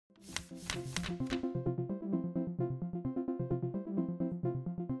So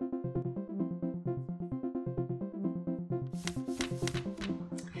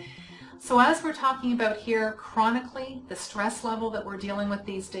as we're talking about here, chronically, the stress level that we're dealing with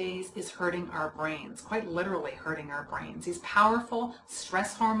these days is hurting our brains, quite literally hurting our brains. These powerful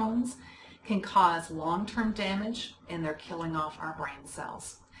stress hormones can cause long-term damage, and they're killing off our brain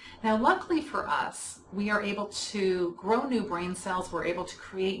cells. Now, luckily for us, we are able to grow new brain cells. We're able to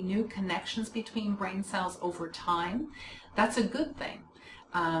create new connections between brain cells over time. That's a good thing.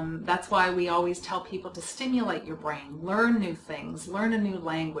 That's why we always tell people to stimulate your brain, learn new things, learn a new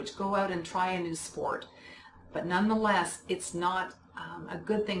language, go out and try a new sport. But nonetheless, it's not a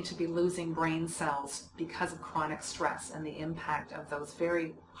good thing to be losing brain cells because of chronic stress and the impact of those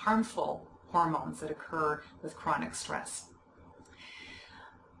very harmful hormones that occur with chronic stress.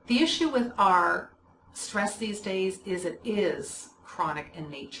 The issue with our stress these days is it is chronic in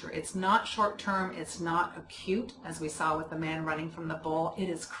nature. It's not short-term, it's not acute, as we saw with the man running from the bull. It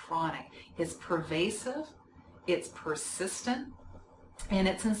is chronic. It's pervasive, it's persistent, and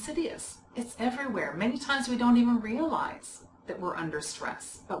it's insidious. It's everywhere. Many times we don't even realize that we're under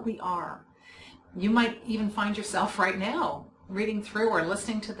stress, but we are. You might even find yourself right now reading through or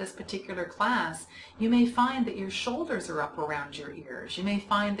listening to this particular class. You may find that your shoulders are up around your ears. You may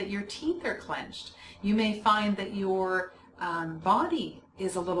find that your teeth are clenched. You may find that your body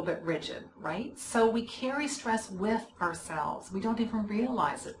is a little bit rigid, right? So we carry stress with ourselves. We don't even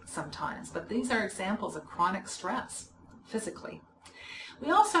realize it sometimes, but these are examples of chronic stress physically. We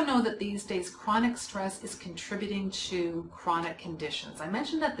also know that these days chronic stress is contributing to chronic conditions. I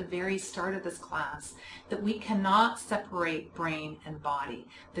mentioned at the very start of this class that we cannot separate brain and body.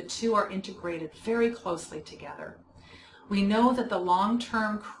 The two are integrated very closely together. We know that the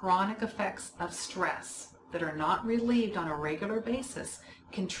long-term chronic effects of stress that are not relieved on a regular basis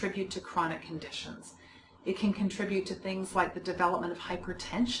contribute to chronic conditions. It can contribute to things like the development of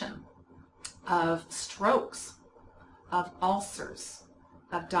hypertension, of strokes, of ulcers,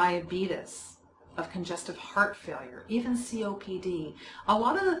 of diabetes, of congestive heart failure, even COPD. A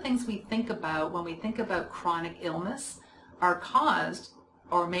lot of the things we think about when we think about chronic illness are caused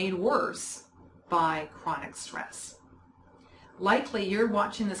or made worse by chronic stress. Likely you're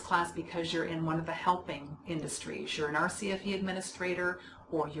watching this class because you're in one of the helping industries. You're an RCFE administrator,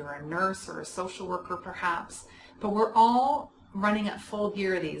 or you're a nurse or a social worker perhaps, but we're all running at full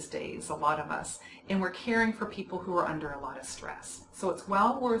gear these days, a lot of us, and we're caring for people who are under a lot of stress. So it's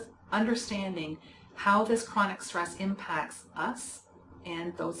well worth understanding how this chronic stress impacts us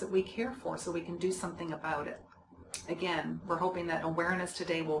and those that we care for so we can do something about it. Again, we're hoping that awareness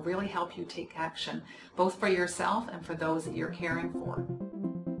today will really help you take action, both for yourself and for those that you're caring for.